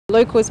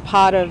Luke was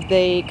part of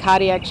the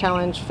Cardiac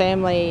Challenge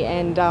family,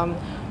 and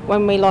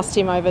when we lost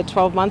him over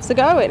 12 months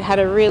ago, it had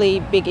a really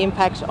big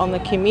impact on the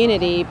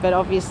community, but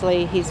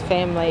obviously his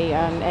family,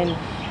 and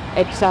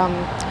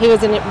he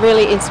was a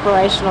really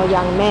inspirational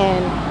young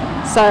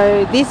man.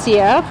 So this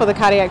year for the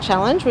Cardiac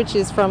Challenge, which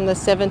is from the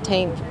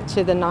 17th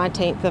to the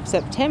 19th of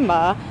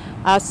September,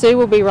 Sue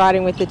will be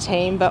riding with the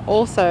team, but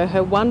also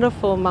her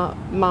wonderful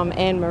mum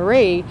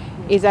AnneMarie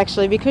is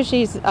actually, because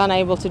she's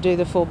unable to do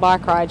the full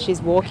bike ride,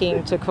 she's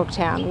walking to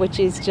Cooktown, which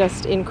is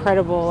just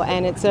incredible,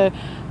 and it's a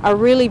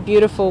really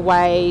beautiful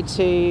way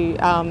to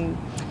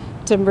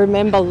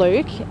remember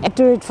Luke. I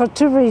do it for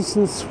two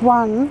reasons.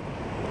 One,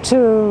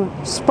 to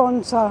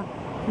sponsor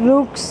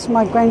Luke's,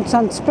 my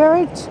grandson's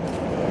spirit,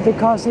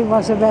 because he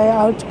was a very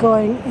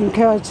outgoing,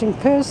 encouraging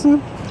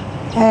person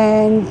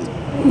and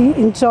he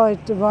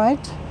enjoyed the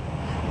ride.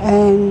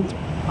 And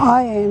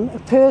I am a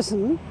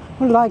person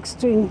who likes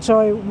to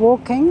enjoy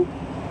walking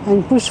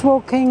and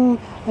bushwalking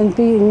and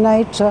be in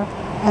nature,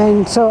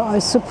 and so I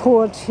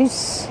support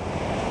his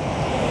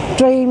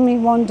dream he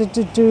wanted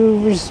to do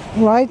with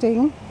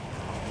riding,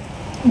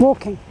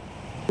 walking.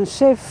 As a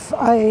chef,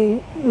 I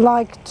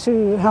like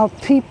to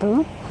help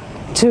people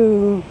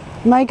to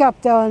make up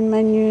their own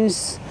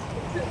menus,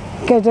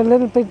 get a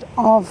little bit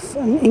of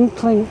an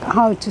inkling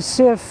how to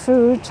serve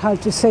food, how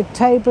to set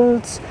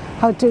tables,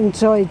 how to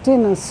enjoy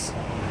dinners.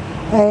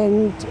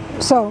 And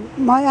so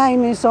my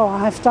aim is, or I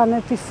have done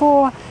it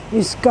before,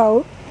 is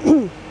go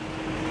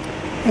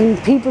in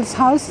people's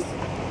houses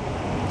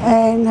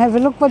and have a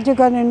look what you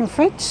got in the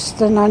fridge,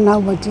 then I know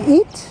what to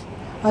eat.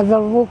 I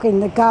will walk in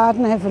the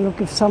garden, have a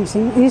look if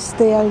something is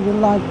there you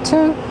like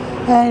too,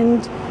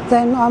 and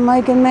then I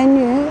make a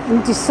menu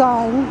and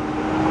design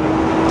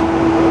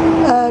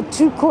a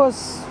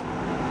two-course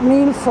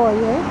meal for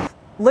you.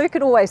 Luke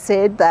had always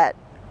said that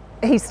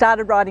he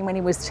started riding when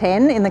he was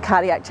 10 in the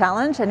Cardiac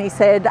Challenge, and he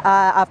said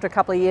after a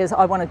couple of years,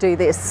 I want to do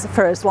this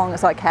for as long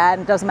as I can.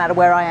 It doesn't matter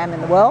where I am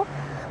in the world.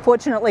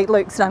 Fortunately,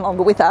 Luke's no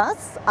longer with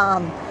us.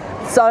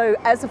 So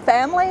as a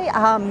family,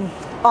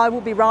 I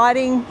will be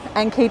riding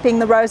and keeping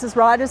the Roses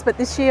Riders, but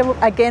this year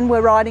again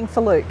we're riding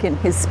for Luke in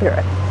his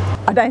spirit.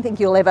 I don't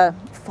think you'll ever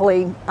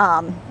fully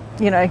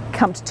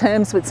come to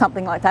terms with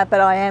something like that,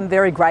 but I am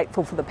very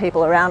grateful for the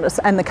people around us,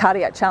 and the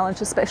Cardiac Challenge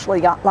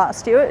especially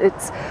last year.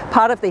 It's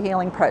part of the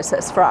healing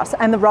process for us,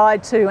 and the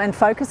ride too, and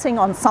focusing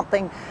on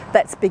something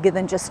that's bigger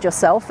than just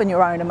yourself and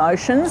your own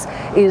emotions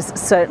is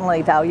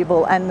certainly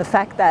valuable. And the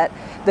fact that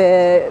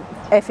the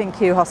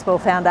F&Q Hospital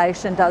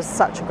Foundation does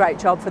such a great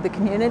job for the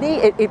community,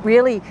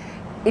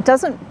 it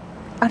doesn't,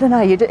 I don't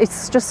know,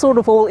 it's just sort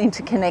of all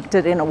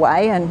interconnected in a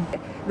way, and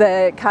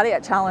the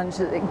Cardiac Challenge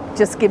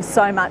just gives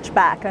so much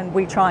back, and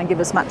we try and give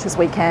as much as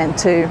we can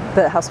to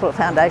the Hospital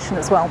Foundation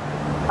as well.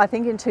 I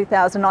think in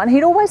 2009,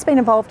 he'd always been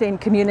involved in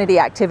community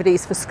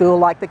activities for school,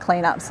 like the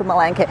cleanups and the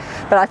land care,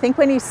 but I think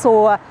when he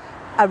saw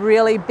a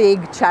really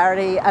big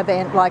charity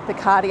event like the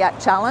Cardiac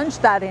Challenge,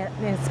 that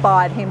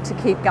inspired him to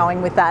keep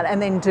going with that,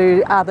 and then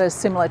do other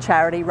similar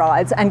charity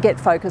rides and get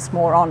focused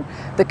more on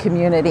the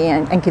community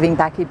and giving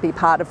back. He'd be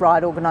part of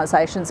ride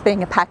organisations.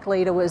 Being a pack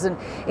leader was an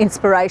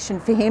inspiration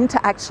for him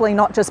to actually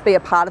not just be a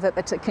part of it,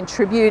 but to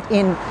contribute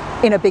in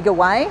a bigger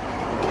way.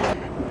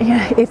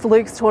 Yeah, if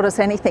Luke's taught us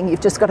anything, you've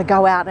just got to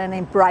go out and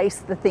embrace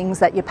the things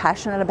that you're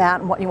passionate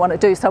about and what you want to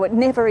do. So it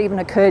never even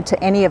occurred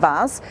to any of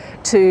us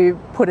to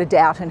put a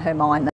doubt in her mind.